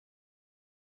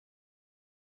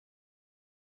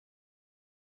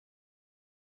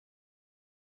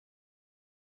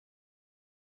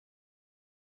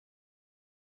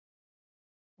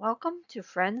Welcome to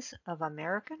Friends of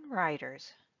American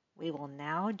Writers. We will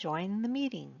now join the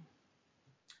meeting.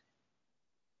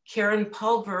 Karen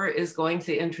Pulver is going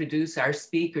to introduce our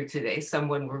speaker today,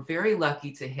 someone we're very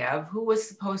lucky to have, who was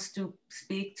supposed to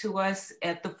speak to us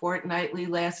at the fortnightly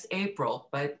last April,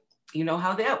 but you know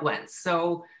how that went.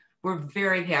 So we're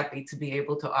very happy to be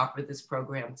able to offer this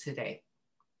program today.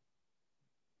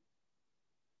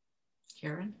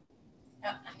 Karen?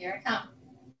 Yep, here I come.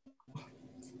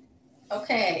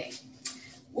 Okay,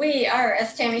 we are,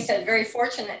 as Tammy said, very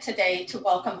fortunate today to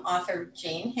welcome author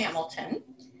Jane Hamilton.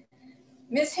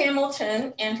 Ms.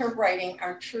 Hamilton and her writing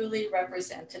are truly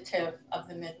representative of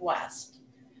the Midwest.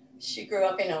 She grew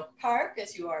up in Oak Park,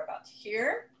 as you are about to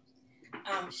hear.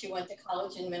 She went to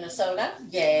college in Minnesota,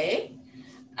 yay.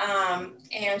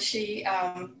 And she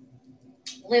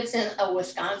lives in a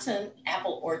Wisconsin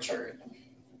apple orchard.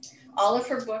 All of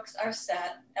her books are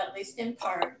set, at least in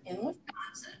part, in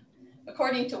Wisconsin,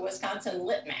 according to Wisconsin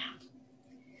Lit Map.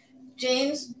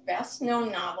 Jane's best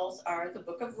known novels are The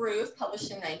Book of Ruth,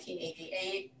 published in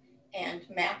 1988, and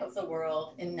Map of the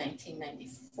World in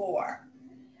 1994.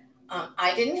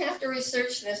 I didn't have to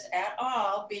research this at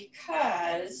all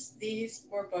because these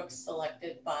were books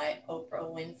selected by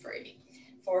Oprah Winfrey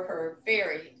for her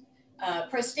very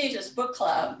prestigious book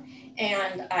club.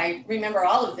 And I remember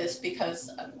all of this because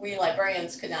we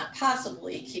librarians could not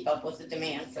possibly keep up with the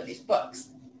demand for these books.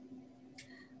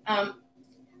 I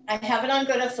have it on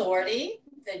good authority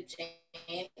that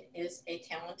Jane is a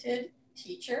talented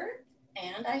teacher,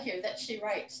 and I hear that she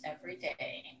writes every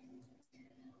day.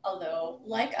 Although,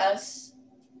 like us,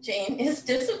 Jane is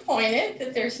disappointed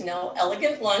that there's no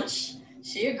elegant lunch.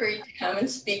 She agreed to come and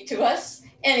speak to us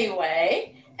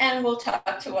anyway, and will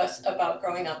talk to us about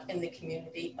growing up in the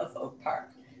community of Oak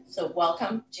Park. So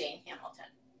welcome, Jane Hamilton.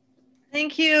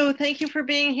 Thank you. Thank you for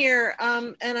being here.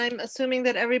 And I'm assuming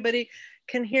that everybody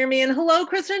can hear me. And hello,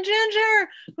 Kristen Ginger,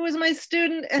 who was my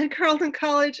student at Carlton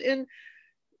College in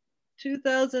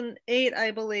 2008,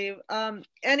 I believe.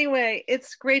 Anyway,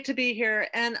 it's great to be here.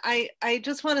 And I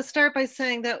just want to start by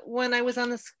saying that when I was on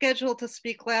the schedule to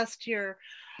speak last year,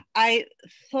 I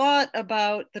thought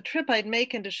about the trip I'd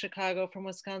make into Chicago from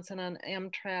Wisconsin on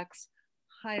Amtrak's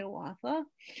Hiawatha,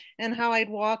 and how I'd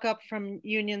walk up from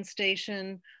Union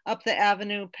Station, up the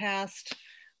avenue past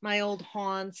my old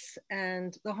haunts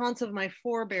and the haunts of my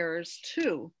forebears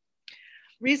too.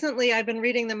 Recently, I've been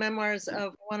reading the memoirs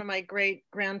of one of my great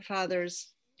grandfathers,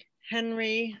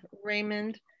 Henry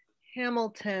Raymond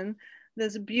Hamilton.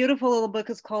 This beautiful little book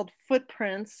is called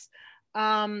Footprints,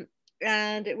 and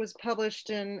it was published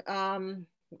in,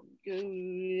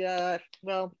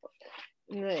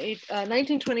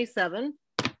 1927.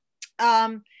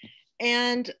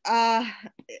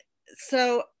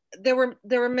 So there were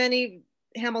many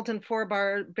Hamilton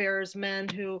forebears men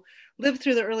who lived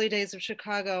through the early days of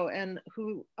Chicago, and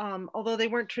who, although they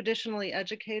weren't traditionally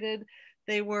educated,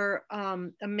 they were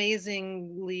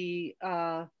amazingly,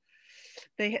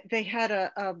 they had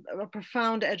a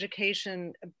profound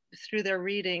education through their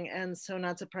reading, and so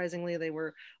not surprisingly, they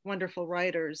were wonderful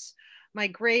writers. My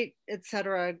great, et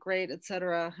cetera,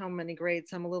 how many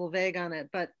greats, I'm a little vague on it,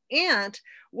 but aunt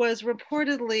was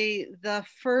reportedly the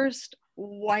first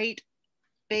white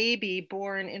baby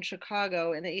born in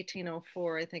Chicago in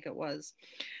 1804, I think it was.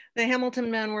 The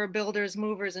Hamilton men were builders,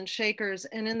 movers, and shakers,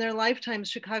 and in their lifetimes,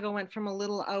 Chicago went from a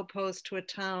little outpost to a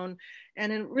town,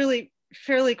 and in really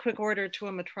fairly quick order to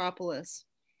a metropolis.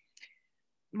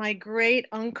 My great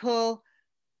uncle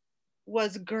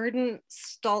was Gurdon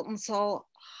Staltensall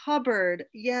Hubbard.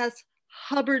 Yes,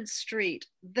 Hubbard Street,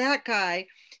 that guy.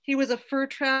 He was a fur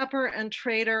trapper and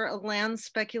trader, a land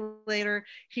speculator.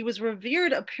 He was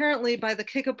revered apparently by the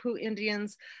Kickapoo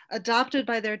Indians, adopted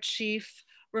by their chief,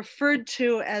 referred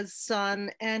to as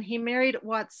son, and he married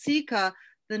Watsika,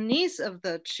 the niece of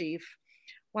the chief.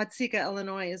 Watsika,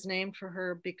 Illinois is named for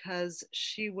her because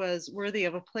she was worthy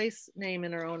of a place name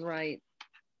in her own right.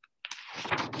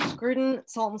 Gurdon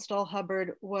Saltonstall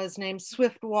Hubbard was named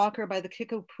Swift Walker by the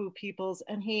Kickapoo peoples,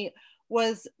 and he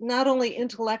was not only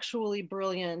intellectually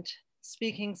brilliant,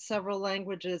 speaking several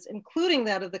languages, including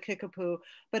that of the Kickapoo,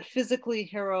 but physically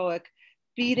heroic,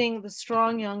 beating the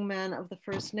strong young men of the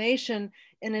First Nation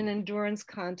in an endurance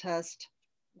contest.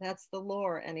 That's the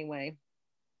lore anyway.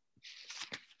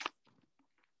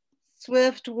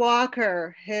 Swift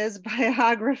Walker, his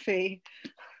biography,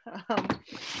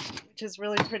 which is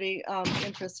really pretty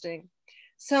interesting.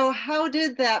 So how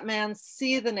did that man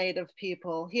see the native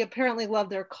people? He apparently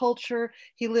loved their culture.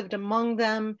 He lived among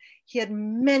them. He had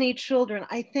many children,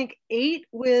 I think 8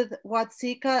 with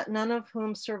Watsika, none of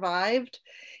whom survived.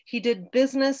 He did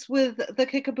business with the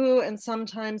Kickapoo, and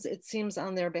sometimes it seems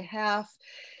on their behalf.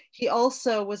 He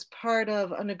also was part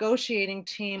of a negotiating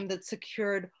team that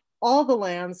secured all the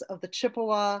lands of the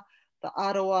Chippewa, the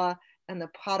Ottawa, and the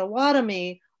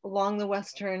Potawatomi along the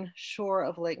western shore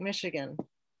of Lake Michigan.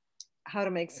 How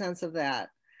to make sense of that?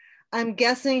 I'm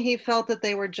guessing he felt that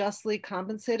they were justly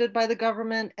compensated by the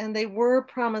government and they were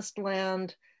promised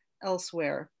land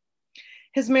elsewhere.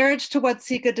 His marriage to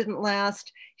Watsika didn't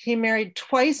last. He married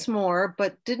twice more,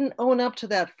 but didn't own up to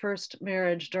that first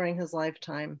marriage during his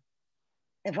lifetime.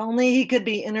 If only he could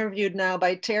be interviewed now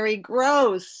by Terry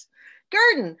Gross.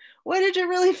 Gurdon, what did you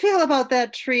really feel about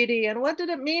that treaty? And what did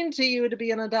it mean to you to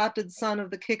be an adopted son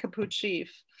of the Kickapoo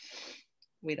chief?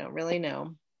 We don't really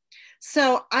know.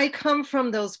 So I come from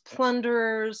those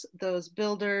plunderers, those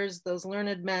builders, those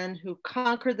learned men who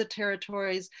conquered the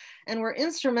territories and were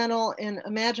instrumental in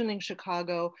imagining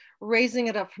Chicago, raising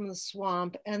it up from the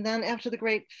swamp. And then after the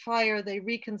Great Fire, they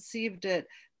reconceived it,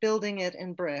 building it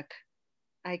in brick.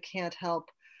 I can't help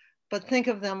but think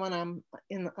of them when I'm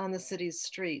on the city's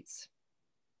streets.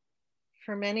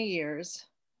 For many years,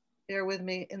 bear with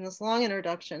me in this long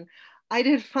introduction, I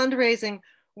did fundraising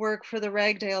work for the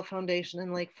Ragdale Foundation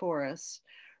in Lake Forest.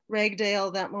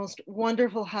 Ragdale, that most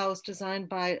wonderful house designed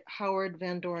by Howard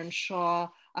Van Doren Shaw,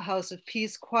 a house of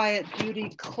peace, quiet, beauty,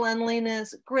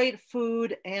 cleanliness, great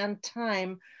food, and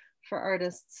time for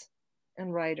artists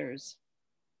and writers.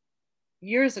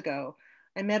 Years ago,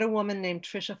 I met a woman named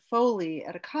Trisha Foley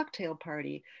at a cocktail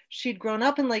party. She'd grown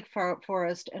up in Lake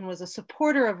Forest and was a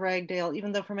supporter of Ragdale,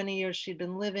 even though for many years she'd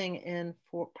been living in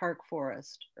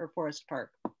Forest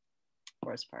Park.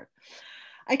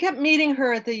 I kept meeting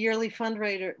her at the yearly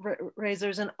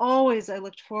fundraisers, and always I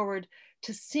looked forward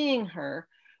to seeing her.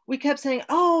 We kept saying,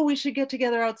 oh, we should get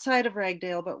together outside of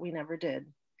Ragdale, but we never did.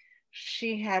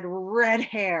 She had red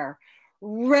hair,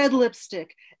 red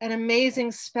lipstick, and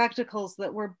amazing spectacles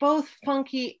that were both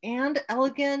funky and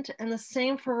elegant, and the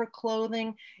same for her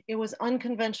clothing. It was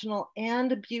unconventional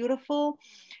and beautiful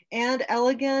and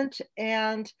elegant.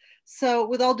 And so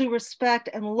with all due respect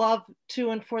and love to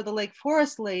and for the Lake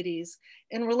Forest ladies,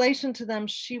 in relation to them,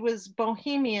 she was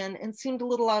bohemian and seemed a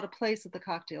little out of place at the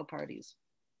cocktail parties.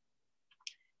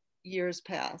 Years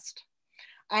passed.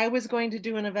 I was going to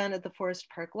do an event at the Forest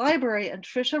Park Library, and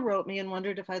Trisha wrote me and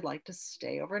wondered if I'd like to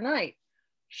stay overnight.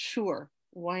 Sure,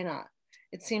 why not?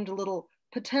 It seemed a little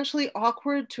potentially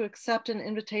awkward to accept an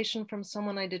invitation from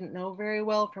someone I didn't know very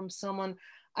well, from someone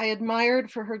I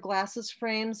admired for her glasses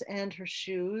frames and her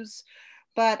shoes,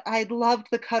 but I'd loved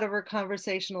the cut of her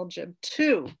conversational jib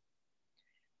too.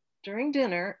 During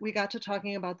dinner, we got to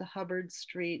talking about the Hubbard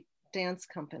Street Dance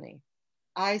Company.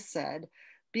 I said,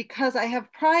 because I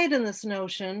have pride in this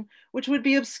notion, which would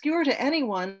be obscure to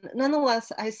anyone,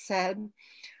 nonetheless, I said,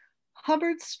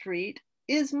 Hubbard Street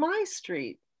is my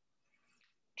street.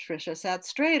 Trisha sat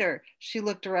straighter. She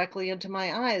looked directly into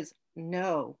my eyes.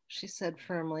 No, she said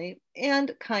firmly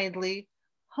and kindly,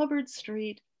 Hubbard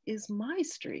Street is my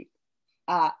street.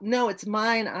 No, it's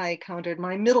mine, I countered.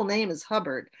 My middle name is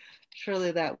Hubbard.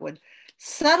 Surely that would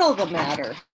settle the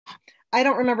matter. I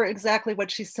don't remember exactly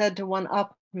what she said to one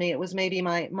up me. It was maybe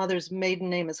my mother's maiden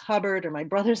name is Hubbard or my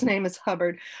brother's name is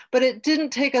Hubbard, but it didn't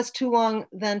take us too long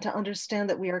then to understand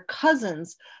that we are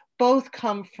cousins. Both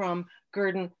come from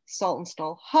Gurdon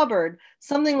Saltonstall Hubbard,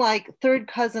 something like third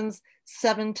cousins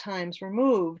 7 times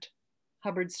removed.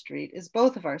 Hubbard Street is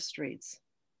both of our streets.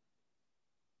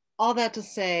 All that to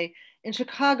say, in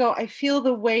Chicago, I feel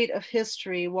the weight of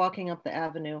history walking up the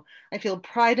avenue. I feel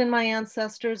pride in my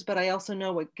ancestors, but I also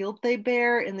know what guilt they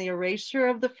bear in the erasure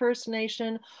of the First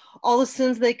Nation, all the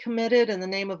sins they committed in the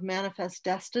name of manifest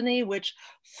destiny, which,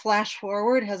 flash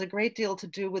forward, has a great deal to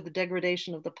do with the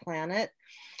degradation of the planet.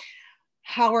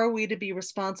 How are we to be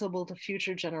responsible to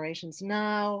future generations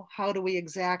now? How do we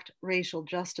exact racial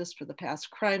justice for the past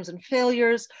crimes and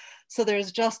failures so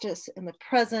there's justice in the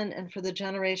present and for the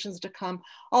generations to come?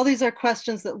 All these are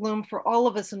questions that loom for all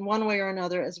of us in one way or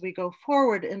another as we go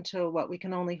forward into what we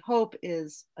can only hope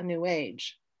is a new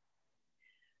age.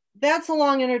 That's a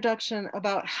long introduction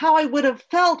about how I would have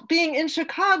felt being in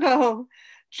Chicago,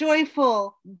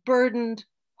 joyful, burdened,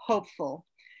 hopeful.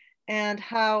 And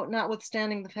how,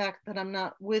 notwithstanding the fact that I'm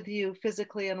not with you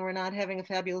physically and we're not having a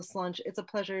fabulous lunch, it's a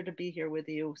pleasure to be here with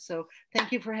you. So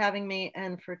thank you for having me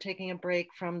and for taking a break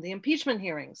from the impeachment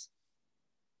hearings.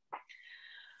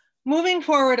 Moving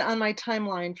forward on my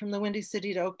timeline from the Windy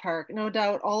City to Oak Park, no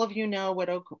doubt all of you know what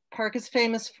Oak Park is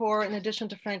famous for. In addition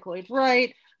to Frank Lloyd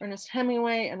Wright, Ernest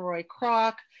Hemingway, and Roy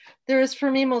Kroc, there is for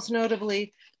me most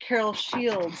notably Carol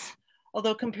Shields.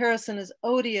 Although comparison is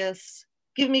odious,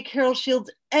 give me Carol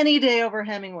Shields any day over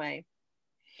Hemingway.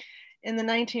 In the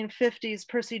 1950s,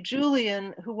 Percy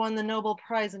Julian, who won the Nobel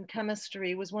Prize in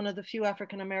Chemistry, was one of the few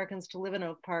African Americans to live in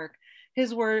Oak Park.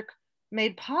 His work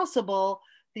made possible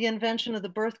the invention of the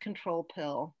birth control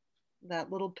pill,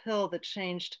 that little pill that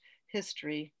changed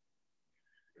history.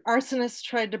 Arsonists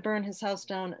tried to burn his house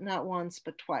down not once,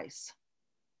 but twice.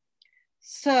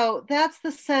 So that's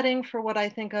the setting for what I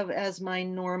think of as my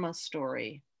Norma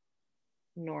story.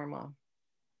 Norma.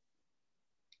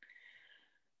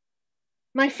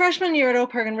 My freshman year at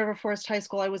Oak Park and River Forest High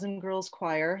School, I was in girls'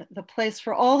 choir, the place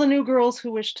for all the new girls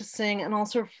who wished to sing and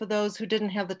also for those who didn't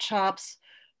have the chops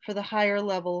for the higher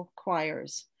level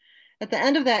choirs. At the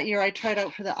end of that year, I tried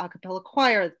out for the a cappella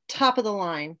choir, top of the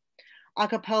line. A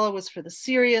cappella was for the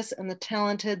serious and the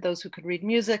talented, those who could read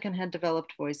music and had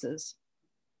developed voices.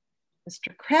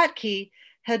 Mr. Kratke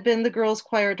had been the girls'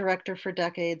 choir director for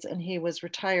decades and he was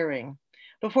retiring.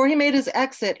 Before he made his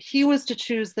exit, he was to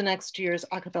choose the next year's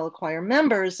a cappella choir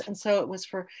members, and so it was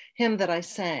for him that I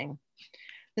sang.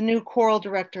 The new choral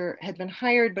director had been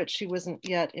hired, but she wasn't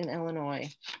yet in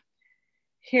Illinois.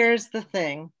 Here's the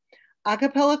thing. A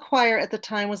cappella choir at the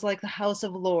time was like the House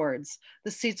of Lords. The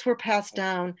seats were passed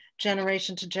down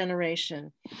generation to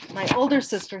generation. My older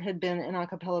sister had been in a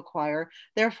cappella choir.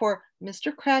 Therefore,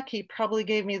 Mr. Kratke probably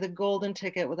gave me the golden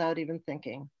ticket without even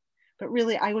thinking. But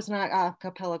really, I was not a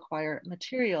cappella choir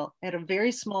material. I had a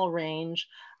very small range,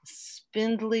 a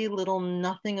spindly little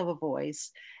nothing of a voice.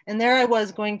 And there I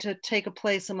was going to take a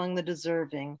place among the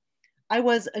deserving. I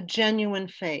was a genuine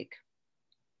fake.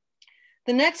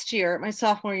 The next year, my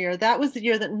sophomore year, that was the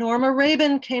year that Norma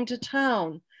Raybon came to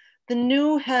town, the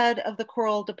new head of the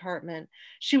choral department.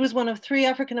 She was one of 3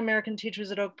 African-American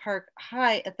teachers at Oak Park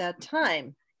High at that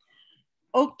time.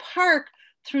 Oak Park,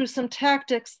 through some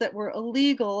tactics that were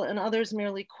illegal and others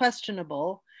merely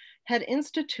questionable, had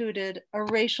instituted a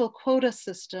racial quota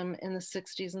system in the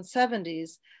 60s and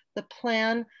 70s. The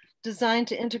plan designed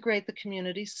to integrate the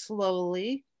community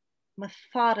slowly,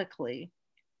 methodically,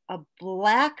 a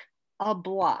block.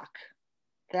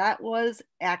 That was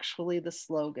actually the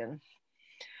slogan.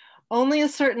 Only a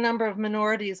certain number of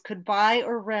minorities could buy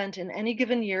or rent in any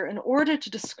given year in order to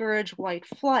discourage white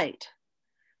flight.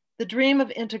 The dream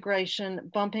of integration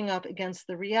bumping up against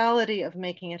the reality of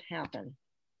making it happen.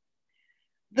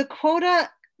 The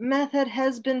quota method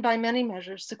has been by many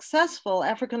measures successful.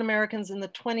 African Americans in the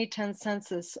 2010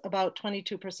 census, about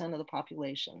 22% of the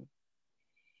population.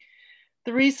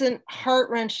 The recent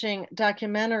heart-wrenching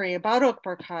documentary about Oak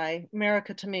Park High,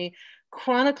 America to Me,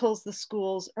 chronicles the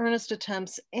school's earnest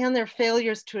attempts and their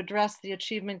failures to address the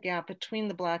achievement gap between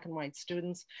the Black and white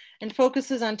students and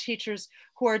focuses on teachers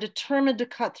who are determined to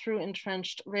cut through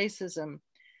entrenched racism.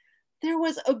 There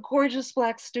was a gorgeous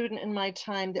Black student in my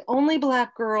time, the only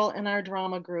Black girl in our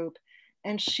drama group,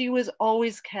 and she was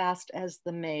always cast as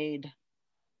the maid.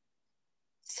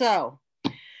 So,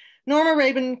 Norma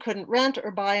Raybon couldn't rent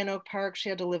or buy in Oak Park. She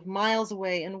had to live miles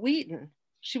away in Wheaton.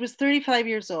 She was 35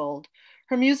 years old.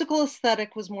 Her musical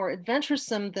aesthetic was more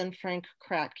adventuresome than Frank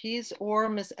Kratke's or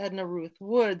Miss Edna Ruth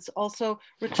Wood's, also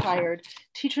retired,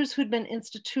 teachers who'd been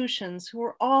institutions who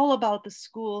were all about the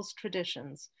school's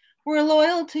traditions. We're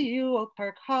loyal to you, Oak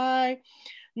Park High.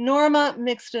 Norma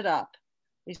mixed it up.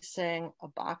 We sang a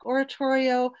Bach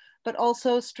oratorio, but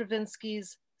also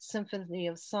Stravinsky's Symphony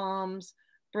of Psalms,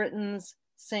 Britten's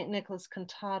St. Nicholas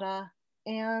Cantata,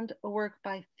 and a work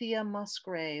by Thea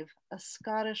Musgrave, a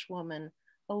Scottish woman,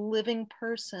 a living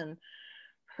person.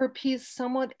 Her piece,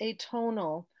 somewhat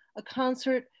atonal, a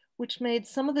concert which made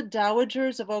some of the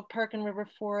dowagers of Oak Park and River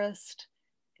Forest,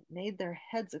 it made their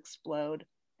heads explode,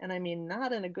 and I mean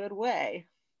not in a good way.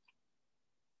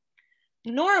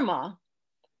 Norma,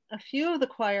 a few of the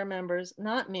choir members,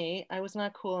 not me, I was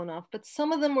not cool enough, but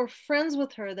some of them were friends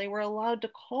with her. They were allowed to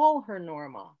call her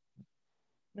Norma.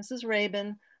 Mrs.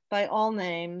 Raybon, by all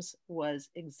names, was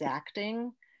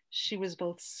exacting. She was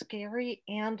both scary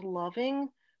and loving,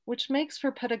 which makes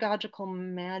for pedagogical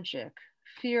magic.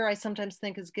 Fear, I sometimes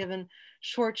think, is given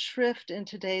short shrift in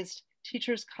today's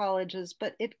teachers' colleges,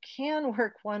 but it can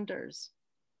work wonders.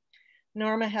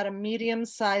 Norma had a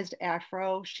medium-sized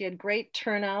afro. She had great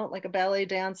turnout, like a ballet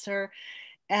dancer,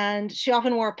 and she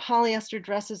often wore polyester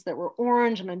dresses that were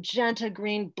orange, magenta,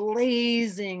 green,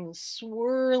 blazing,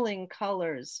 swirling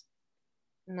colors.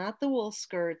 Not the wool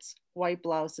skirts, white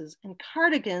blouses, and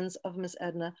cardigans of Miss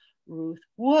Edna Ruth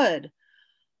Wood.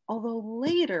 although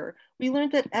later we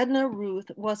learned that Edna Ruth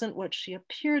wasn't what she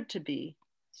appeared to be,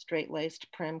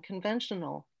 straight-laced, prim,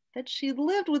 conventional, that she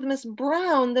lived with Miss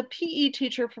Brown, the PE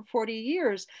teacher, for 40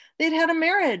 years. They'd had a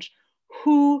marriage.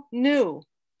 Who knew?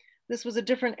 This was a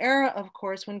different era, of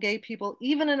course, when gay people,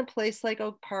 even in a place like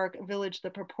Oak Park, a village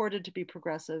that purported to be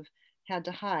progressive, had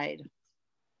to hide.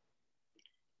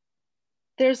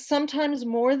 There's sometimes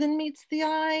more than meets the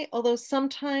eye, although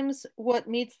sometimes what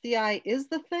meets the eye is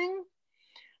the thing.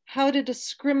 How to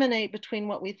discriminate between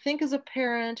what we think is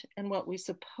apparent and what we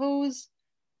suppose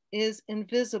is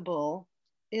invisible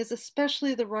is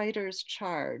especially the writer's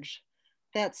charge.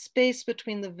 That space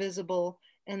between the visible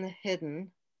and the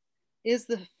hidden is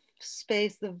the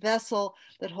space, the vessel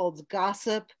that holds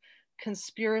gossip,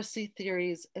 conspiracy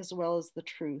theories, as well as the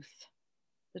truth.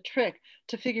 The trick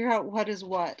to figure out what is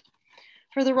what.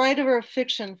 For the writer of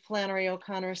fiction, Flannery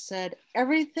O'Connor said,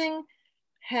 everything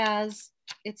has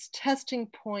its testing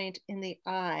point in the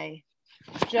eye.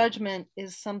 Judgment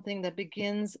is something that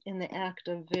begins in the act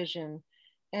of vision.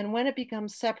 And when it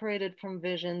becomes separated from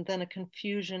vision, then a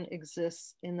confusion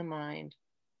exists in the mind.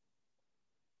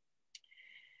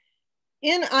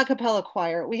 In a cappella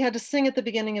choir, we had to sing at the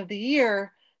beginning of the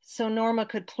year so Norma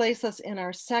could place us in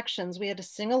our sections. We had to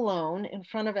sing alone in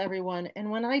front of everyone. And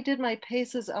when I did my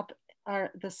paces up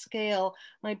the scale,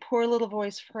 my poor little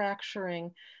voice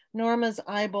fracturing, Norma's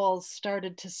eyeballs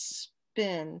started to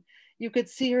spin. You could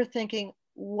see her thinking,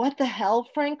 what the hell,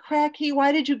 Frank Cracky?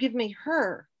 Why did you give me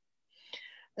her?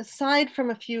 Aside from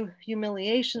a few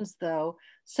humiliations, though,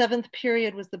 seventh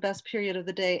period was the best period of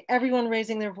the day. Everyone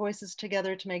raising their voices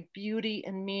together to make beauty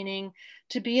and meaning,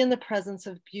 to be in the presence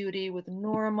of beauty with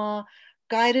Norma,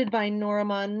 guided by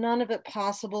Norma, none of it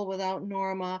possible without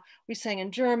Norma. We sang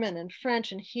in German and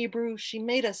French and Hebrew. She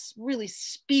made us really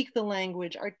speak the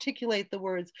language, articulate the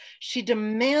words. She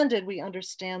demanded we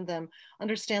understand them,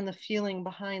 understand the feeling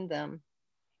behind them.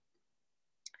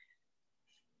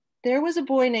 There was a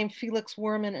boy named Felix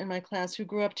Werman in my class who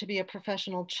grew up to be a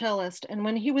professional cellist. And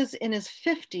when he was in his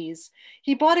 50s,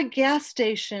 he bought a gas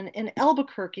station in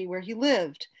Albuquerque where he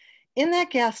lived. In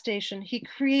that gas station, he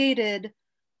created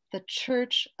the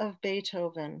Church of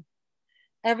Beethoven.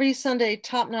 Every Sunday,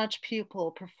 top-notch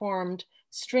people performed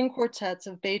string quartets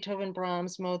of Beethoven,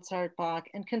 Brahms, Mozart, Bach,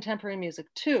 and contemporary music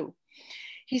too.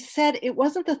 He said it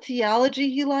wasn't the theology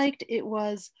he liked, it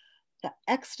was the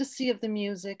ecstasy of the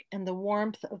music and the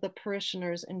warmth of the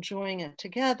parishioners enjoying it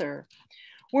together.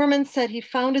 Werman said he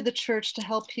founded the church to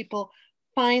help people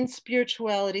find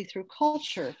spirituality through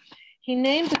culture. He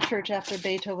named the church after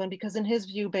Beethoven because in his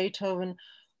view, Beethoven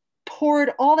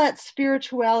poured all that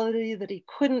spirituality that he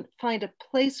couldn't find a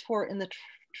place for in the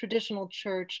traditional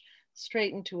church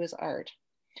straight into his art.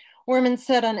 Werman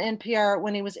said on NPR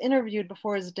when he was interviewed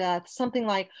before his death, something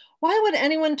like, why would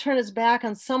anyone turn his back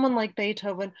on someone like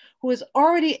Beethoven who has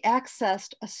already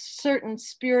accessed a certain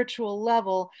spiritual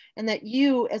level and that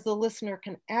you as the listener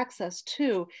can access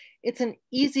too? It's an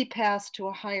easy path to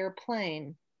a higher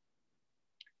plane.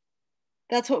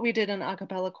 That's what we did in a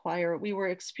cappella choir. We were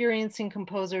experiencing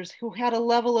composers who had a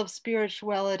level of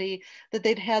spirituality that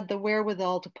they'd had the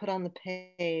wherewithal to put on the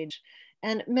page.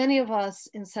 And many of us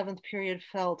in seventh period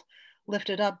felt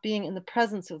lifted up being in the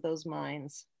presence of those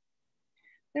minds.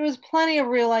 There was plenty of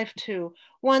real life too.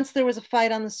 Once there was a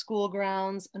fight on the school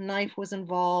grounds, a knife was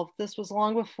involved. This was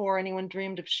long before anyone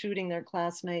dreamed of shooting their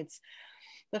classmates.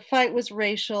 The fight was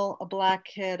racial, a black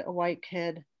kid, a white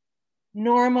kid.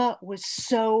 Norma was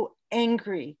so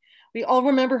angry. We all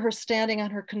remember her standing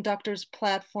on her conductor's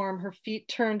platform, her feet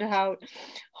turned out,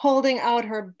 holding out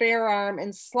her bare arm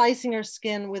and slicing her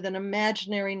skin with an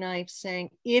imaginary knife,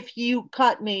 saying, if you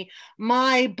cut me,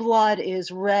 my blood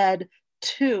is red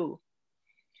too.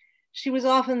 She was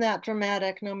often that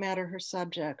dramatic, no matter her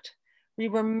subject. We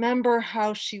remember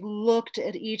how she looked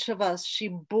at each of us. She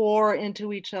bore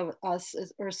into each of us,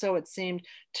 or so it seemed,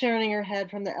 turning her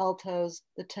head from the altos,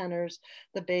 the tenors,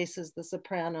 the basses, the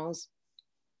sopranos.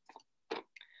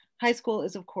 High school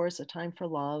is, of course, a time for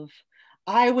love.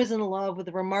 I was in love with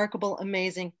a remarkable,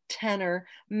 amazing tenor,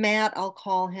 Matt, I'll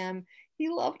call him. He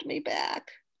loved me back.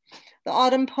 The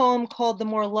autumn poem called The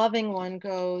More Loving One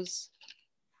goes,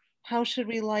 how should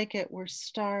we like it were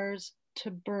stars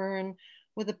to burn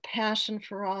with a passion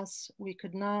for us we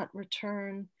could not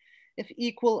return. If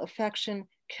equal affection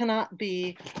cannot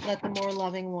be, let the more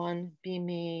loving one be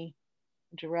me.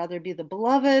 Would you rather be the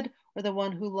beloved or the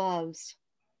one who loves?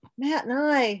 Matt and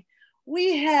I,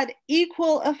 we had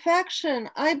equal affection.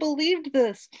 I believed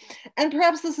this. And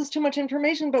perhaps this is too much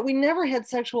information, but we never had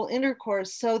sexual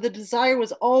intercourse. So the desire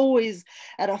was always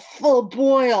at a full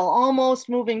boil, almost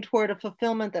moving toward a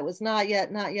fulfillment that was not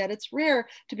yet, not yet. It's rare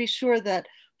to be sure that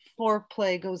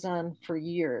foreplay goes on for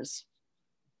years.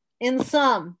 In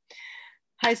sum,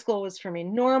 high school was for me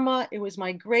Norma. It was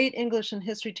my great English and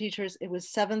history teachers. It was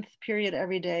 7th period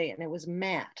every day, and it was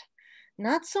Matt.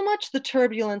 Not so much the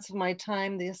turbulence of my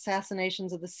time, the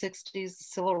assassinations of the 60s, the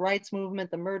civil rights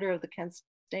movement, the murder of the Kent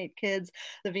State kids,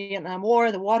 the Vietnam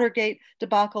War, the Watergate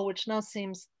debacle, which now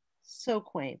seems so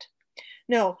quaint.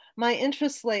 No, my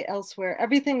interests lay elsewhere.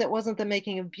 Everything that wasn't the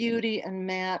making of beauty and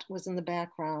Matt was in the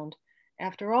background.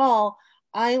 After all,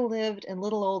 I lived in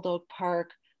Little Old Oak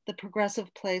Park, the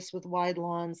progressive place with wide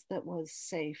lawns that was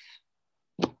safe.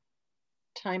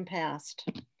 Time passed.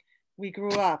 We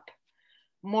grew up.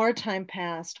 More time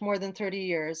passed, more than 30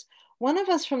 years. One of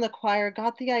us from the choir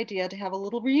got the idea to have a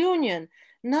little reunion.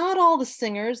 Not all the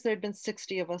singers, there'd been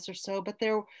 60 of us or so, but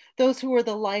those who were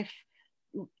the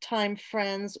lifetime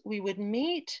friends. We would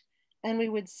meet and we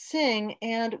would sing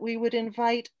and we would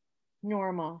invite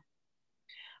Norma.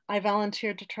 I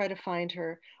volunteered to try to find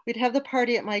her. We'd have the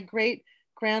party at my great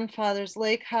grandfather's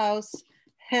lake house.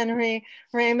 Henry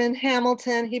Raymond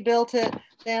Hamilton, he built it,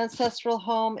 the ancestral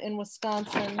home in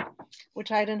Wisconsin,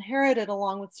 which I'd inherited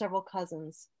along with several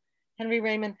cousins. Henry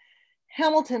Raymond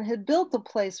Hamilton had built the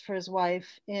place for his wife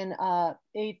in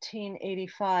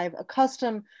 1885, a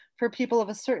custom for people of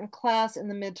a certain class in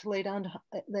the mid to late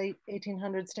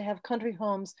 1800s to have country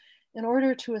homes in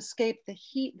order to escape the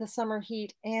heat, the summer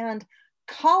heat, and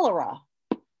cholera.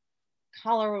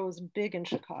 Cholera was big in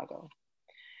Chicago.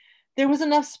 There was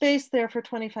enough space there for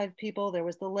 25 people. There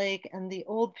was the lake and the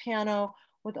old piano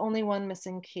with only one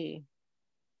missing key.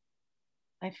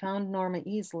 I found Norma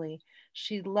easily.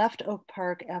 She'd left Oak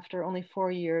Park after only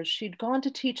 4 years. She'd gone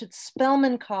to teach at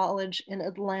Spelman College in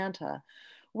Atlanta.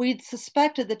 We'd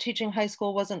suspected that teaching high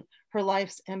school wasn't her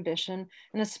life's ambition,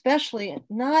 and especially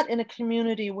not in a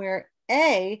community where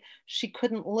A, she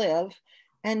couldn't live,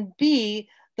 and B,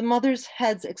 the mothers'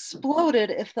 heads exploded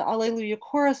if the Alleluia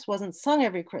chorus wasn't sung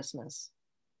every Christmas.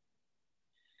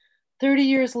 30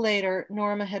 years later,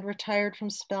 Norma had retired from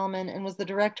Spelman and was the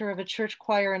director of a church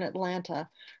choir in Atlanta.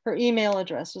 Her email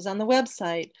address was on the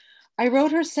website. I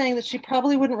wrote her saying that she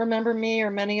probably wouldn't remember me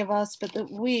or many of us, but that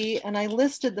we, and I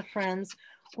listed the friends,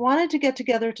 wanted to get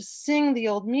together to sing the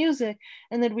old music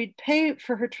and that we'd pay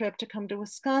for her trip to come to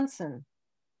Wisconsin.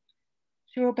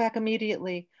 She wrote back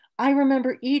immediately, I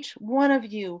remember each one of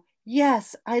you.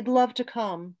 Yes, I'd love to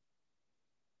come.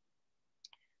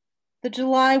 The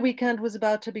July weekend was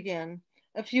about to begin.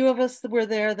 A few of us were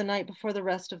there the night before the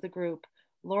rest of the group.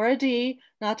 Laura D.,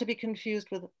 not to be confused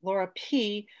with Laura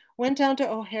P., went down to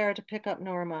O'Hare to pick up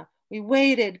Norma. We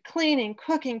waited, cleaning,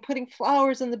 cooking, putting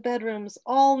flowers in the bedrooms,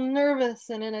 all nervous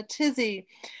and in a tizzy.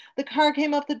 The car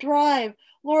came up the drive.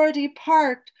 Laura D.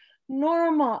 parked.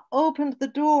 Norma opened the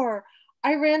door.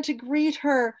 I ran to greet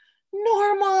her.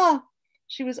 Norma!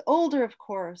 She was older, of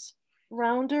course,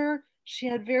 rounder. She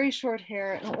had very short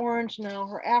hair and orange now,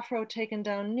 her afro taken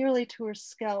down nearly to her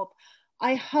scalp.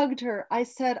 I hugged her. I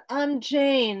said, I'm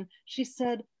Jane. She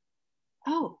said,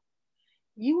 oh,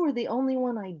 you were the only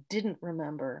one I didn't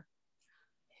remember.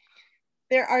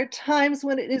 There are times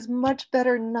when it is much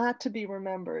better not to be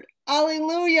remembered.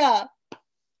 Alleluia!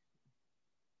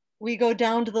 We go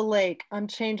down to the lake. I'm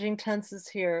changing tenses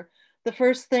here. The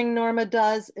first thing Norma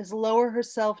does is lower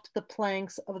herself to the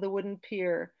planks of the wooden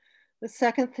pier. The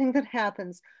second thing that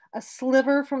happens, a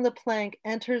sliver from the plank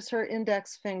enters her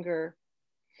index finger.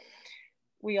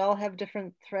 We all have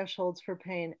different thresholds for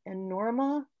pain. And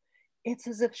Norma, it's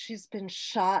as if she's been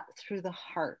shot through the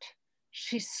heart.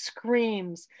 She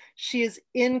screams. She is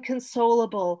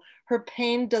inconsolable. Her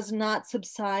pain does not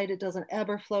subside. It doesn't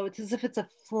ebb or flow. It's as if it's a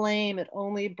flame. It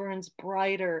only burns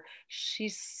brighter. She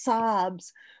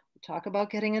sobs. We talk about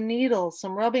getting a needle,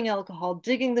 some rubbing alcohol,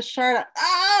 digging the shard out.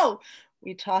 Oh!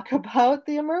 We talk about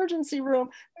the emergency room.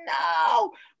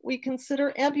 No! We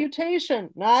consider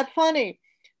amputation. Not funny.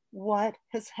 What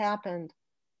has happened?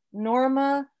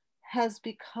 Norma has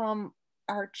become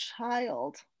our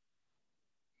child.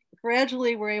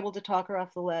 Gradually, we're able to talk her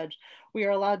off the ledge. We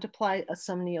are allowed to apply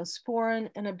some Neosporin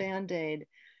and a Band-Aid.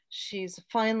 She's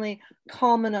finally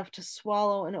calm enough to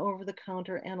swallow an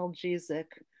over-the-counter analgesic.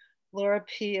 Laura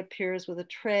P. appears with a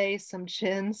tray, some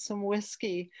gin, some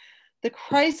whiskey. The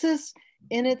crisis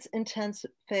in its intense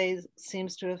phase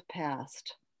seems to have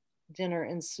passed. Dinner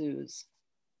ensues.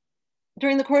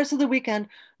 During the course of the weekend,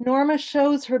 Norma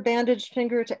shows her bandaged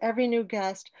finger to every new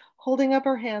guest, holding up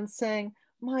her hand saying,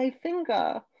 my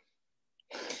finger.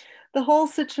 The whole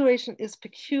situation is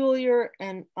peculiar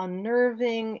and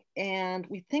unnerving, and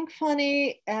we think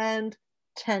funny and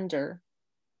tender.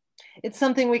 It's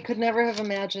something we could never have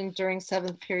imagined during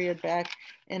 7th period back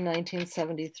in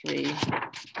 1973.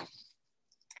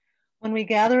 When we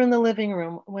gather in the living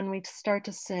room, when we start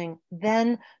to sing,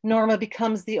 then Norma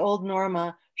becomes the old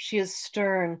Norma. She is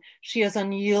stern. She is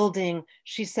unyielding.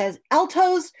 She says,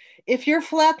 altos, if you're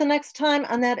flat the next time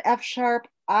on that F sharp,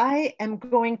 I am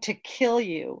going to kill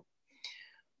you.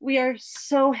 We are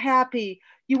so happy.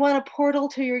 You want a portal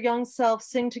to your young self,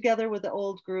 sing together with the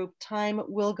old group. Time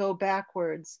will go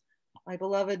backwards. My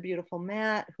beloved, beautiful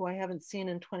Matt, who I haven't seen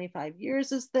in 25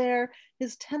 years, is there.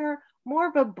 His tenor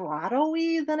more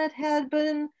vibrato-y than it had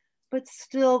been, but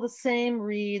still the same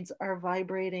reeds are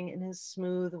vibrating in his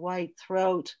smooth white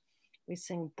throat. We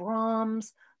sing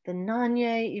Brahms, the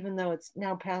Nanye, even though it's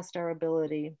now past our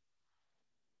ability.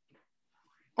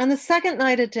 On the second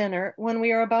night at dinner, when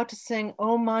we are about to sing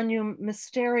O Magnum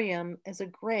Mysterium as a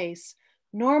grace,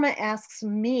 Norma asks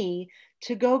me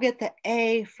to go get the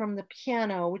A from the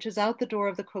piano, which is out the door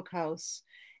of the cookhouse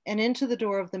and into the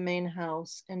door of the main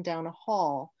house and down a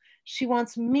hall. She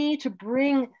wants me to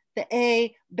bring the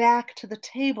A back to the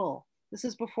table. This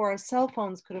is before our cell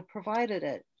phones could have provided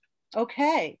it.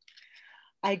 Okay.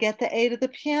 I get the A to the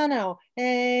piano,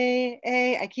 A,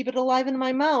 I keep it alive in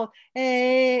my mouth,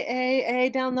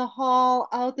 A, down the hall,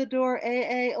 out the door,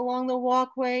 A, along the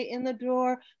walkway, in the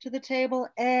door, to the table,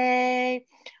 A.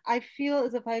 I feel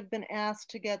as if I've been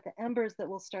asked to get the embers that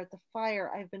will start the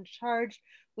fire. I've been charged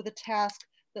with a task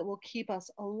that will keep us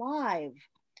alive.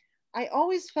 I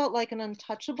always felt like an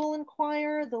untouchable in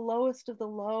choir, the lowest of the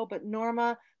low, but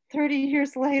Norma, 30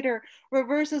 years later,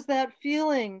 reverses that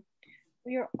feeling.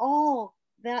 We are all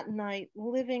that night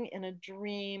living in a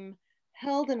dream,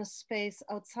 held in a space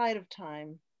outside of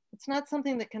time. It's not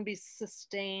something that can be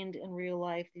sustained in real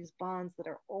life, these bonds that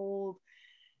are old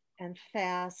and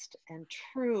fast and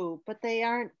true, but they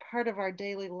aren't part of our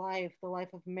daily life, the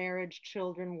life of marriage,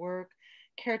 children, work,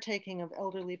 caretaking of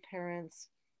elderly parents.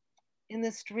 In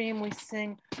this dream, we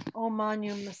sing O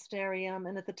Magnum Mysterium,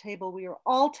 and at the table, we are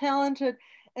all talented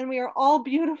and we are all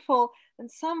beautiful, and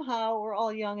somehow we're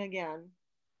all young again.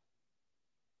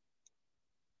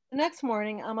 The next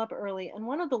morning, I'm up early, and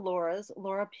one of the Lauras,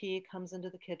 Laura P., comes into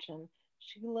the kitchen.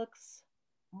 She looks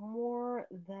more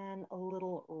than a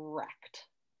little wrecked.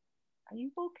 Are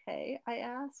you okay? I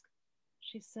ask.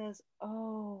 She says,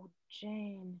 oh,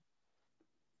 Jane,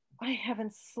 I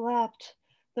haven't slept.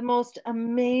 The most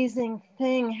amazing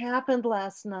thing happened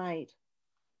last night.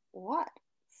 What?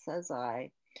 Says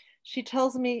I. She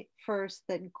tells me first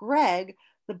that Greg,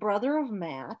 the brother of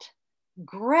Matt,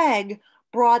 Greg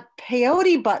brought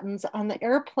peyote buttons on the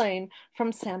airplane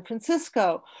from San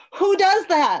Francisco. Who does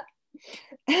that?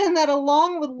 And that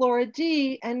along with Laura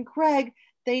D. and Greg,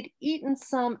 they'd eaten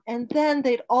some and then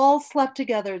they'd all slept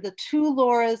together, the two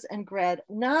Lauras and Greg,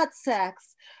 not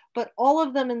sex, but all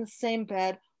of them in the same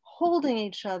bed, holding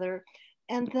each other,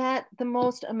 and that the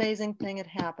most amazing thing had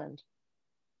happened.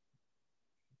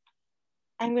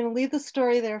 I'm going to leave the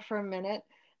story there for a minute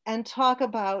and talk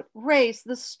about race.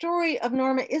 The story of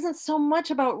Norma isn't so much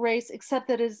about race, except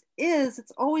that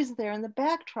it's always there in the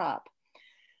backdrop.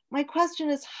 My question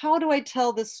is, how do I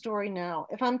tell this story now?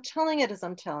 If I'm telling it as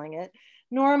I'm telling it,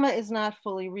 Norma is not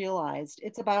fully realized.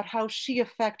 It's about how she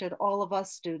affected all of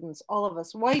us students, all of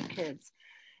us white kids.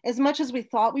 As much as we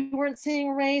thought we weren't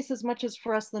seeing race, as much as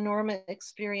for us the Norma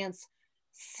experience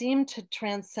seemed to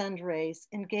transcend race,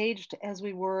 engaged as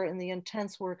we were in the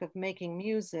intense work of making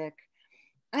music,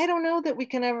 I don't know that we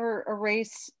can ever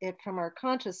erase it from our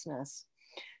consciousness.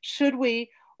 Should we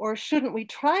or shouldn't we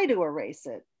try to erase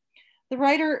it? The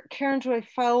writer Karen Joy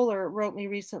Fowler wrote me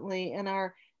recently in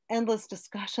our endless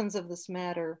discussions of this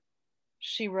matter.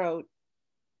 She wrote,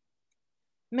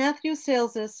 Matthew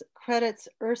Salesas credits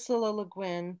Ursula Le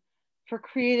Guin for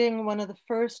creating one of the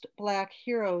first Black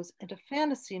heroes in a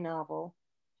fantasy novel,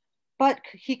 but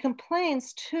he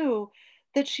complains too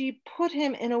that she put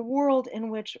him in a world in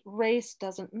which race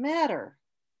doesn't matter.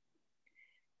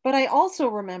 But I also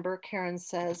remember, Karen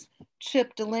says,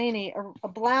 Chip Delaney, a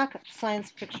Black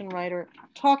science fiction writer,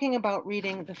 talking about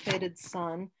reading The Fated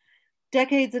Sun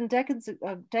decades and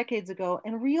decades ago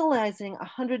and realizing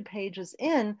 100 pages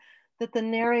in that the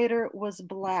narrator was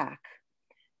Black.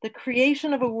 The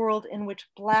creation of a world in which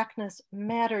Blackness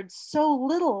mattered so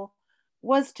little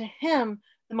was to him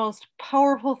the most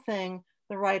powerful thing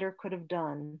the writer could have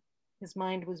done. His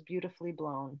mind was beautifully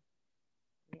blown.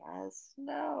 Yes,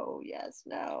 no, yes,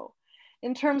 no.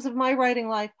 In terms of my writing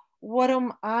life, what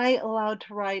am I allowed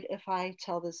to write if I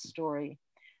tell this story?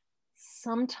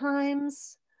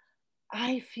 Sometimes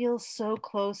I feel so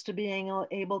close to being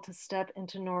able to step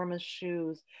into Norma's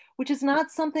shoes, which is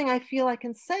not something I feel I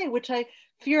can say, which I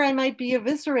fear I might be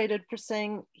eviscerated for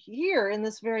saying here in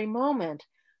this very moment.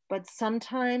 But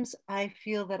sometimes I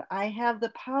feel that I have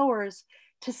the powers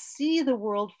to see the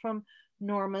world from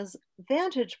Norma's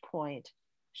vantage point.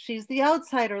 She's the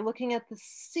outsider looking at the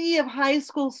sea of high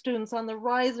school students on the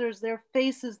risers, their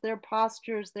faces, their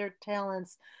postures, their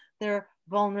talents, their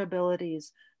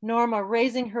vulnerabilities. Norma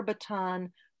raising her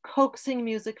baton, coaxing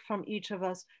music from each of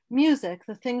us. Music,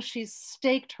 the thing she's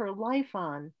staked her life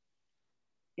on.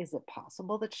 Is it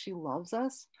possible that she loves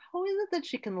us? How is it that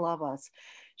she can love us?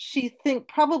 She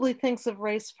probably thinks of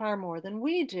race far more than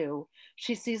we do.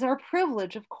 She sees our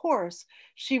privilege, of course.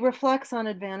 She reflects on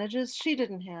advantages she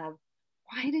didn't have.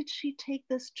 Why did she take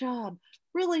this job?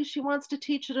 Really, she wants to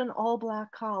teach at an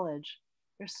all-Black college.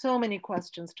 There's so many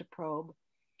questions to probe.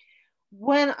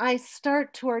 When I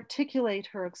start to articulate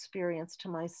her experience to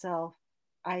myself,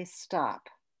 I stop.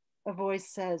 A voice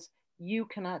says, "You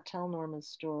cannot tell Norma's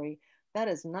story. That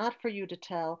is not for you to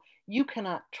tell. You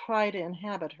cannot try to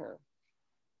inhabit her."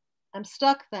 I'm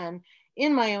stuck then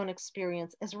in my own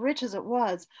experience, as rich as it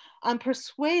was. I'm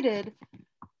persuaded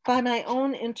by my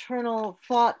own internal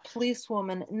thought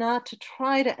policewoman not to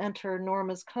try to enter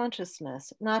Norma's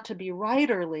consciousness, not to be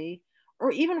writerly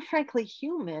or even frankly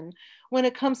human when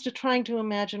it comes to trying to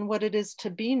imagine what it is to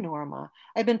be Norma.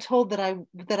 I've been told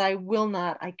that I will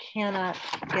not, I cannot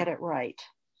get it right.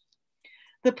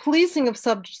 The policing of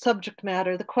subject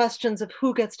matter, the questions of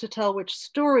who gets to tell which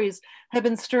stories, have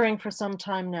been stirring for some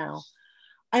time now.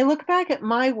 I look back at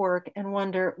my work and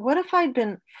wonder, what if I'd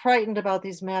been frightened about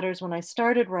these matters when I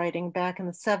started writing back in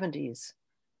the 70s?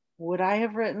 Would I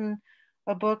have written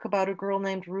a book about a girl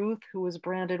named Ruth who was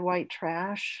branded white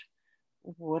trash?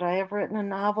 Would I have written a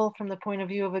novel from the point of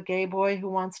view of a gay boy who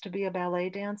wants to be a ballet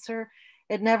dancer?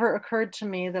 It never occurred to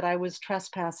me that I was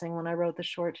trespassing when I wrote The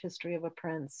Short History of a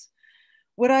Prince.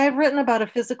 Would I have written about a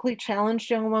physically challenged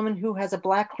young woman who has a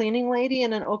Black cleaning lady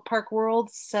in an Oak Park world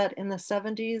set in the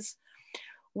 70s?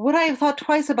 Would I have thought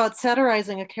twice about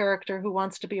satirizing a character who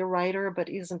wants to be a writer but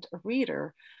isn't a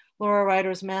reader? Laura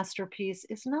Ryder's masterpiece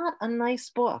is not a nice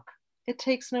book. It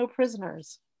takes no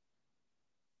prisoners.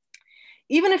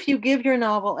 Even if you give your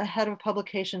novel ahead of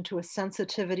publication to a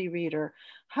sensitivity reader,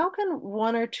 how can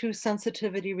one or two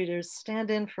sensitivity readers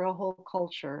stand in for a whole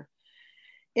culture?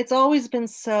 It's always been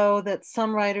so that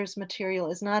some writers'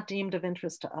 material is not deemed of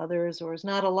interest to others or is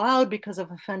not allowed because of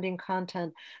offending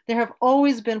content. There have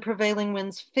always been prevailing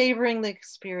winds favoring the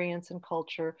experience and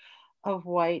culture of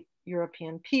white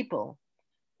European people.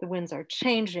 The winds are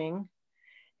changing,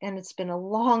 and it's been a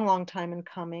long, long time in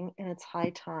coming, and it's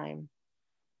high time.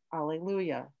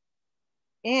 Alleluia.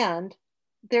 And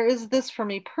there is this for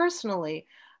me personally.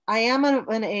 I am of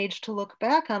an age to look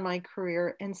back on my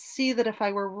career and see that if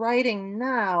I were writing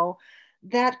now,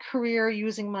 that career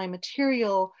using my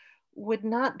material would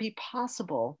not be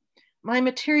possible. My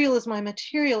material is my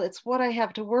material. It's what I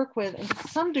have to work with. And to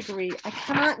some degree, I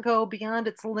cannot go beyond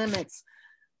its limits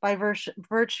by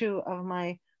virtue of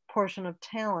my portion of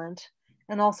talent.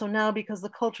 And also now because the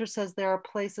culture says there are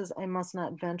places I must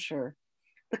not venture.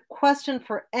 The question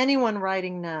for anyone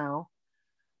writing now,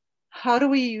 how do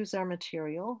we use our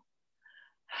material?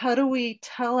 How do we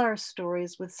tell our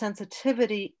stories with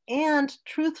sensitivity and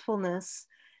truthfulness,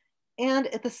 and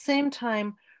at the same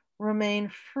time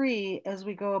remain free as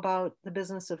we go about the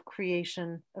business of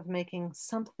creation, of making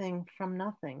something from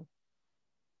nothing?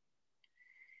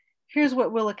 Here's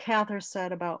what Willa Cather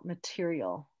said about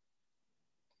material.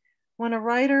 When a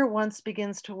writer once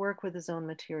begins to work with his own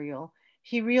material,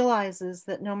 he realizes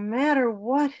that no matter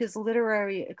what his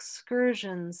literary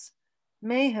excursions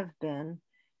may have been,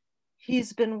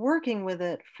 he's been working with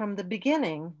it from the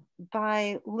beginning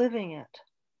by living it.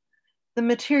 The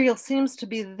material seems to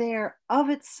be there of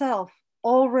itself,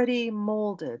 already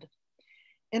molded.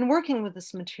 In working with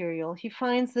this material, he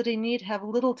finds that he need have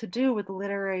little to do with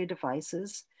literary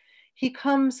devices. He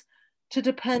comes to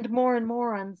depend more and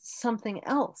more on something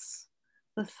else.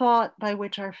 The thought by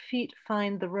which our feet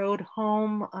find the road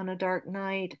home on a dark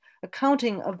night,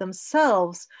 accounting of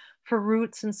themselves for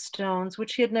roots and stones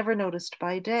which he had never noticed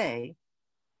by day.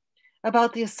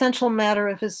 About the essential matter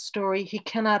of his story, he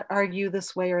cannot argue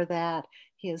this way or that.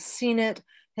 He has seen it,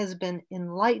 has been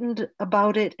enlightened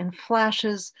about it in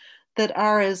flashes that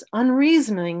are as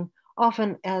unreasoning,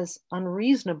 often as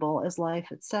unreasonable as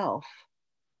life itself.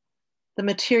 The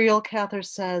material, Cather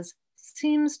says,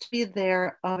 seems to be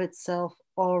there of itself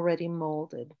already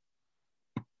molded.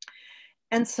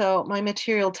 And so my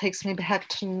material takes me back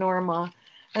to Norma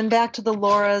and back to the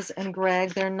Lauras and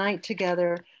Greg, their night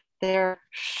together, their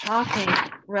shocking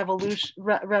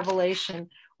revelation,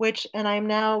 which, and I'm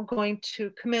now going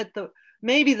to commit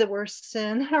maybe the worst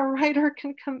sin a writer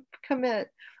can commit,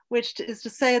 which is to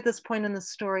say at this point in the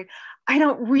story, I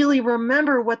don't really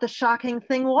remember what the shocking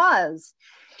thing was.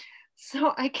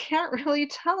 So I can't really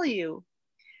tell you.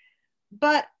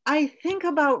 But I think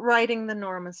about writing the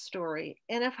Norma story.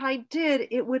 And if I did,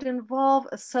 it would involve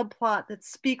a subplot that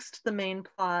speaks to the main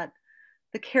plot.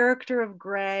 The character of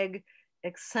Greg,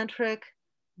 eccentric,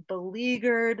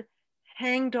 beleaguered,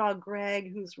 hangdog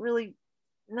Greg, who's really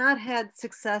not had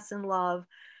success in love,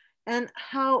 and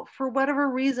how, for whatever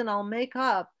reason I'll make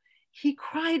up, he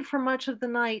cried for much of the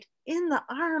night in the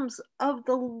arms of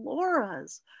the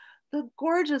Lauras, the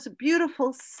gorgeous,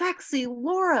 beautiful, sexy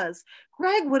Lauras.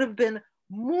 Greg would have been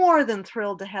more than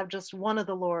thrilled to have just one of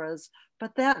the Lauras,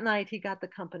 but that night he got the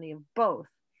company of both.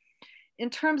 In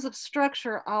terms of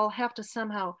structure, I'll have to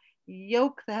somehow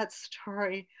yoke that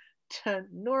story to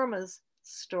Norma's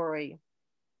story.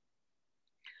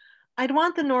 I'd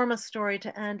want the Norma story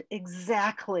to end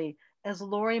exactly as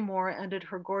Lori Moore ended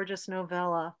her gorgeous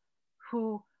novella,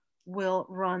 Who Will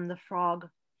Run the Frog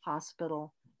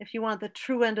Hospital? If you want the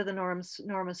true end of the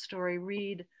Norma story,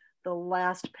 read the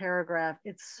last paragraph.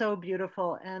 It's so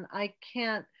beautiful, and I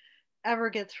can't ever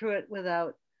get through it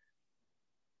without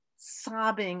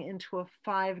sobbing into a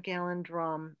 5-gallon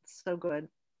drum. It's so good.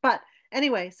 But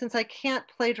anyway, since I can't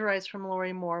plagiarize from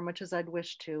Lori Moore, much as I'd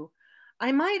wish to,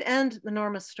 I might end the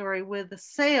Norma story with the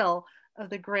sale of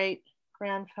the great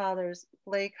grandfather's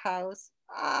lake house.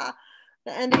 The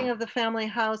ending of the family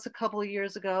house a couple of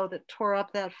years ago that tore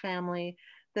up that family,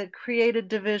 that created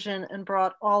division and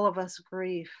brought all of us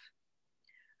grief.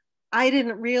 I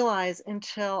didn't realize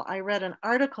until I read an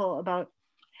article about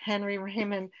Henry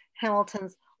Raymond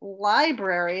Hamilton's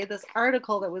library, this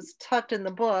article that was tucked in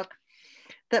the book,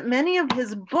 that many of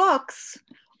his books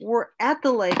were at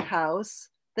the lake house,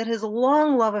 that his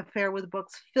long love affair with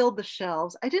books filled the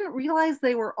shelves. I didn't realize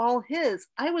they were all his.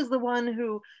 I was the one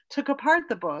who took apart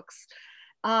the books.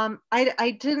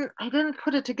 I didn't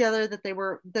put it together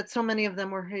that so many of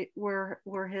them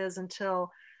were his until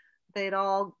they'd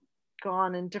all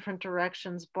gone in different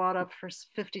directions, bought up for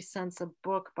 50 cents a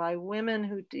book by women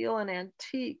who deal in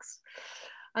antiques.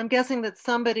 I'm guessing that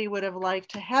somebody would have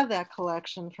liked to have that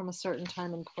collection from a certain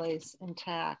time and place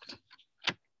intact.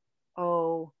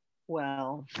 Oh,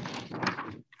 well.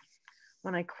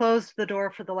 When I closed the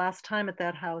door for the last time at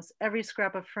that house, every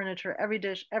scrap of furniture, every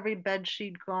dish, every bed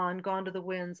sheet gone to the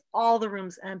winds, all the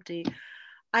rooms empty,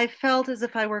 I felt as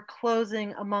if I were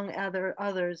closing among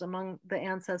others, among the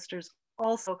ancestors,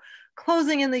 also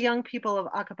closing in the young people of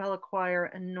a cappella choir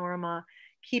and Norma,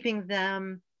 keeping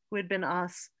them, who had been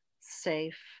us,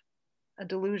 safe. A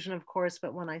delusion, of course,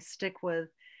 but one I stick with,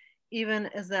 even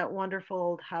as that wonderful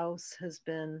old house has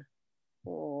been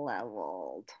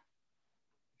leveled.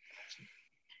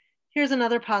 Here's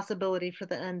another possibility for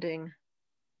the ending.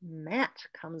 Matt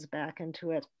comes back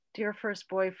into it. Dear first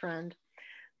boyfriend.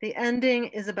 The ending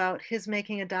is about his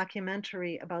making a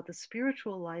documentary about the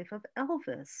spiritual life of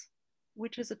Elvis,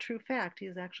 which is a true fact. He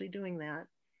is actually doing that.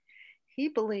 He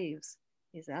believes,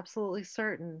 he's absolutely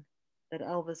certain, that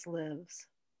Elvis lives.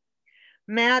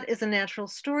 Matt is a natural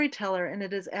storyteller, and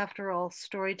it is, after all,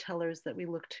 storytellers that we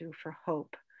look to for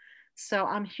hope. So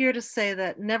I'm here to say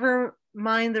that never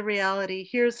mind the reality.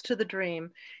 Here's to the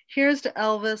dream. Here's to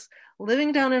Elvis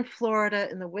living down in Florida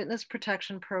in the Witness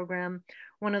Protection Program,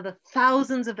 one of the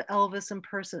thousands of Elvis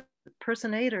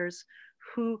impersonators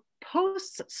who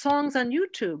posts songs on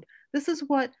YouTube. This is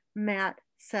what Matt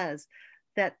says,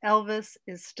 that Elvis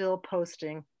is still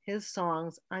posting his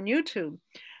songs on YouTube.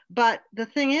 But the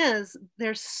thing is,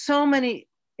 there's so many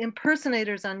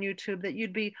impersonators on YouTube that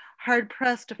you'd be hard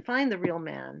pressed to find the real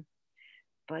man.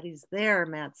 But he's there,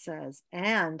 Matt says,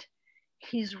 and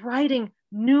he's writing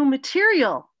new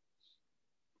material,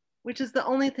 which is the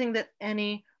only thing that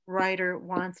any writer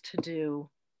wants to do,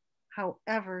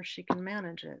 however she can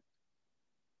manage it.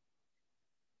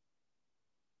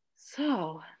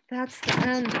 So that's the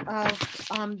end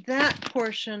of that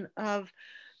portion of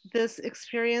this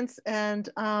experience. And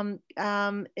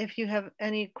if you have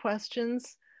any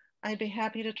questions, I'd be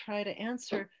happy to try to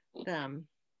answer them.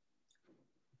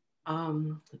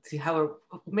 Let's see,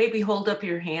 maybe hold up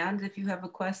your hand if you have a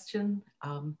question,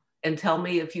 and tell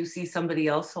me if you see somebody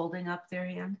else holding up their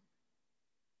hand.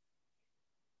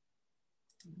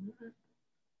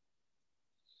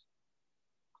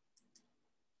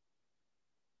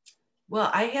 Well,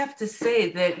 I have to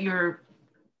say that your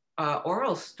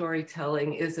oral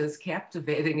storytelling is as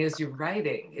captivating as your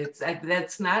writing.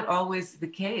 That's not always the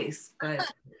case, but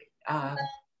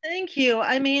thank you.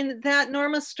 I mean, that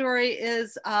Norma story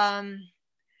is,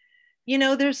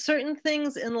 there's certain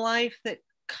things in life that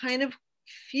kind of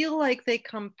feel like they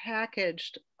come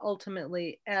packaged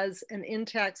ultimately as an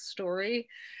intact story.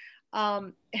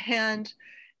 And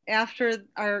after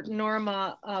our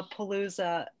Norma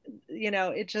Palooza,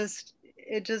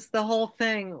 the whole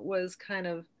thing was kind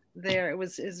of there. It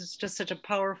was just such a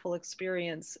powerful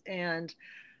experience. And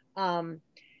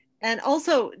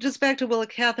also, just back to Willa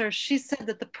Cather, she said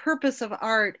that the purpose of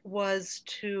art was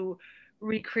to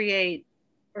recreate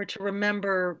or to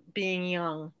remember being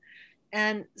young.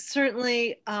 And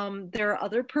certainly there are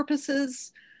other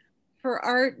purposes for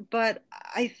art, but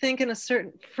I think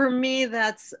for me,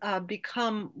 that's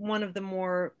become one of the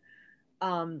more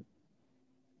um,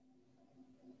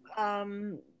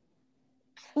 um,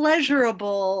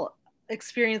 pleasurable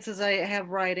experiences I have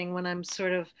writing when I'm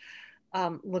sort of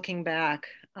looking back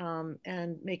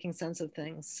and making sense of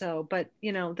things. So, but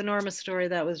the Norma story,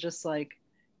 that was just like,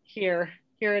 here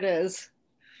it is.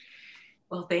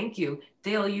 Well, thank you.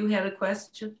 Dale, you had a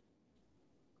question?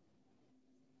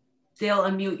 Dale,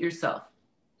 unmute yourself.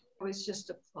 I was just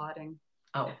applauding.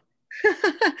 Oh.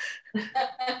 I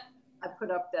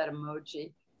put up that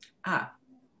emoji. Ah.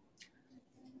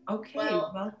 Okay.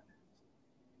 Well,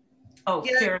 oh,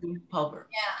 yeah. Karen Pulver.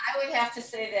 Yeah, I would have to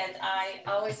say that I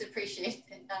always appreciate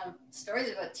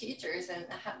stories about teachers and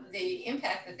the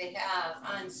impact that they have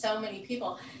on so many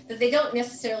people that they don't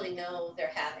necessarily know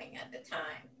they're having at the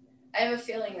time. I have a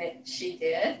feeling that she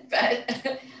did, but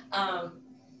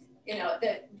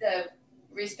the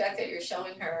respect that you're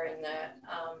showing her and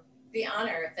the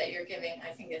honor that you're giving,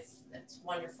 I think it's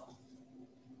wonderful.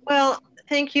 Well,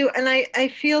 thank you. And I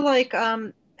feel like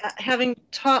having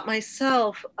taught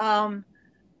myself, and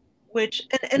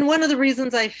one of the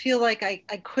reasons I feel like I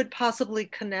could possibly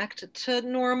connect to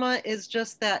Norma is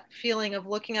just that feeling of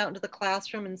looking out into the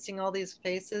classroom and seeing all these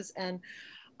faces. And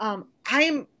I'm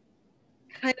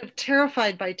kind of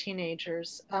terrified by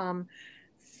teenagers.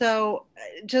 So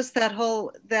just that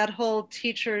whole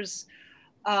teacher's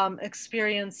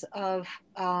experience of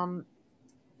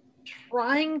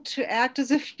trying to act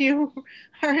as if you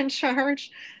are in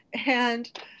charge, and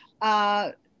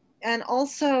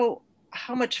also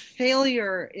how much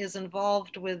failure is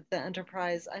involved with the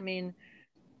enterprise. I mean,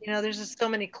 there's just so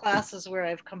many classes where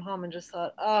I've come home and just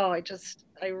thought, oh,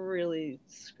 I really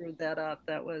screwed that up.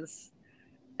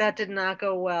 That did not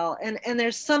go well. And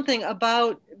there's something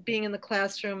about being in the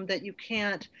classroom that you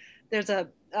can't, there's a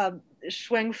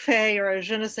schwung fei or a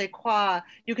je ne sais quoi.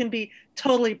 You can be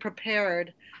totally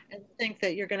prepared and think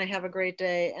that you're going to have a great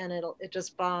day, and it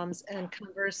just bombs. And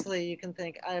conversely, you can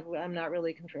think I'm not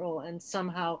really in control, and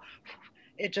somehow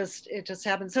it just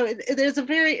happens. So it's a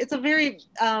very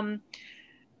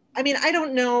I mean, I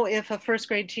don't know if a first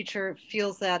grade teacher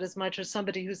feels that as much as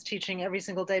somebody who's teaching every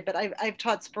single day, but I've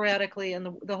taught sporadically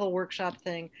in the whole workshop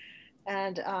thing.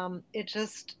 And it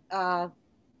just,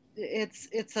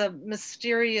 it's a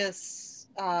mysterious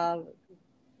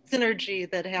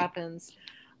synergy that happens.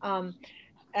 And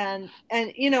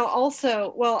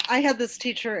also, well, I had this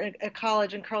teacher at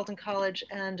college, in Carlton College,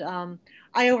 and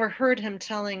I overheard him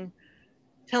telling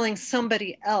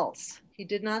somebody else. He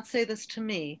did not say this to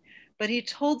me, but he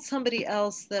told somebody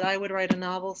else that I would write a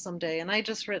novel someday. And I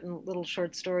just written little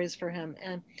short stories for him.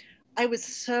 And I was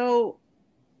so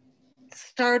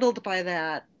startled by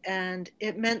that. And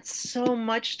it meant so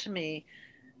much to me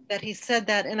that he said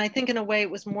that. And I think in a way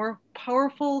it was more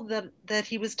powerful that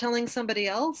he was telling somebody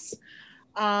else.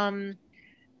 And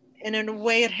in a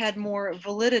way it had more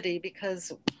validity,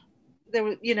 because there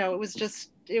was,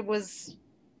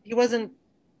 he wasn't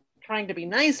trying to be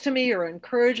nice to me or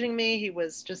encouraging me. He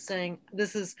was just saying,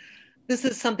 this is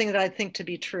something that I think to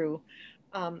be true.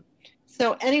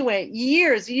 So anyway,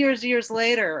 years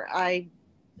later, I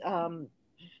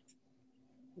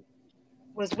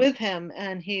was with him,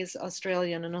 and he's an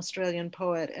Australian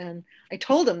poet. And I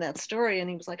told him that story, and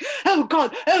he was like, oh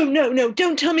God, oh no,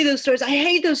 don't tell me those stories. I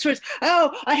hate those stories.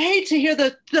 Oh, I hate to hear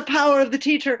the power of the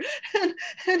teacher. And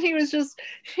he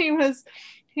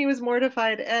was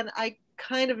mortified. And I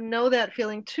kind of know that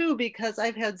feeling too, because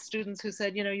I've had students who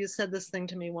said, you said this thing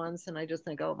to me once, and I just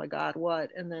think, oh my God, what?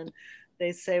 And then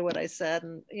they say what I said,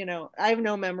 and I have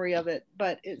no memory of it.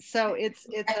 But it's a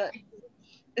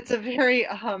very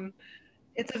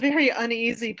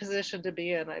uneasy position to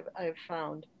be in, I've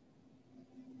found.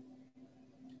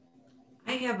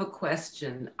 I have a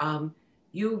question.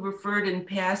 You referred in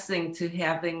passing to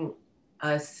having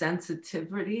a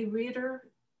sensitivity reader.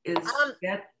 Is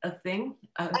that a thing?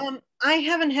 I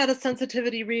haven't had a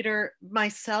sensitivity reader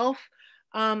myself,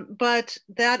 but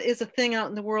that is a thing out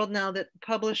in the world now, that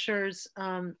publishers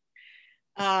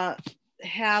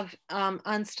have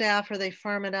on staff, or they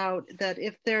farm it out, that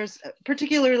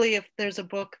particularly if there's a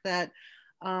book that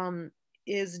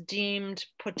is deemed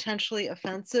potentially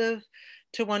offensive,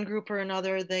 to one group or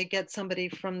another, they get somebody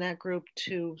from that group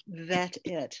to vet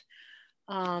it.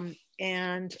 You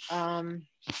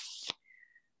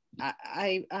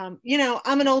know,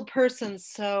 I'm an old person,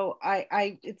 so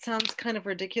it sounds kind of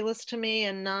ridiculous to me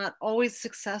and not always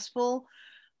successful.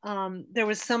 There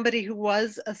was somebody who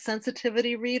was a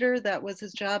sensitivity reader, that was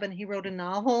his job, and he wrote a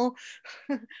novel.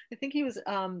 I think he was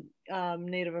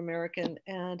Native American,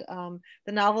 and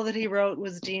the novel that he wrote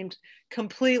was deemed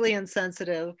completely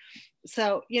insensitive.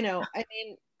 So, you know, I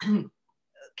mean,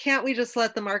 can't we just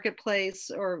let the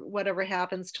marketplace or whatever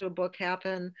happens to a book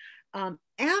happen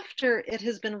after it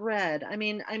has been read? I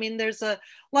mean, there's a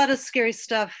lot of scary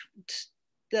stuff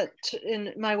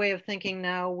in my way of thinking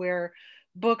now, where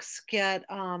books get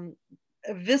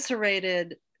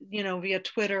eviscerated, you know, via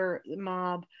Twitter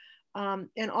mob,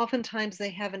 and oftentimes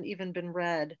they haven't even been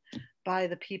read by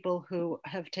the people who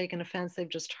have taken offense. They've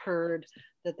just heard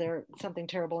that there's something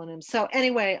terrible in him. So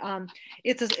anyway,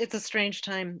 it's a strange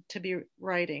time to be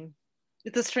writing.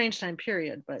 It's a strange time,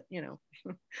 period, but you know,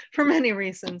 for many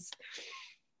reasons.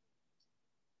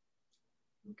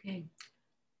 Okay.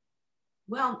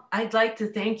 Well, I'd like to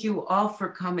thank you all for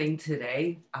coming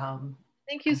today.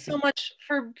 Thank you so much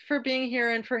for being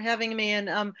here and for having me.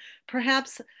 And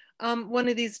perhaps one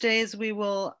of these days we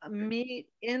will meet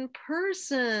in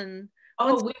person.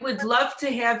 Oh, we would love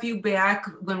to have you back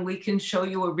when we can show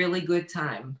you a really good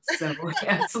time. So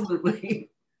absolutely.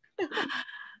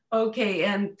 Okay,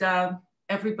 and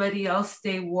everybody else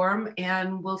stay warm,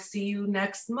 and we'll see you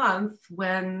next month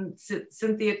when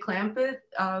Cynthia Clampett,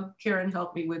 Karen,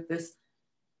 help me with this.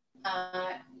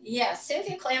 Yes,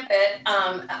 Cynthia Clampett,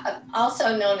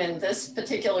 also known in this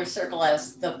particular circle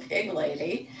as the Pig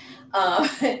Lady,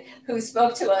 who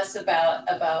spoke to us about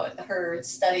her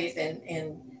studies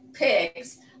in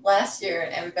pigs last year,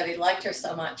 and everybody liked her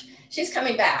so much. She's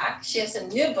coming back. She has a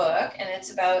new book, and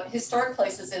it's about historic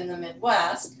places in the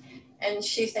Midwest. And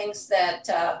she thinks that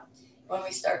when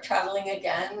we start traveling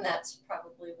again, that's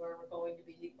probably where we're going to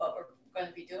be, what we're going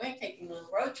to be doing, taking little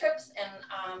road trips. And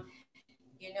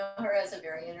you know her as a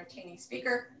very entertaining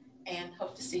speaker, and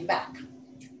hope to see you back.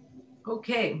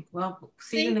 Okay, well,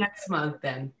 see you next month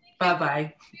then.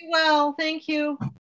 Bye-bye. Well, thank you.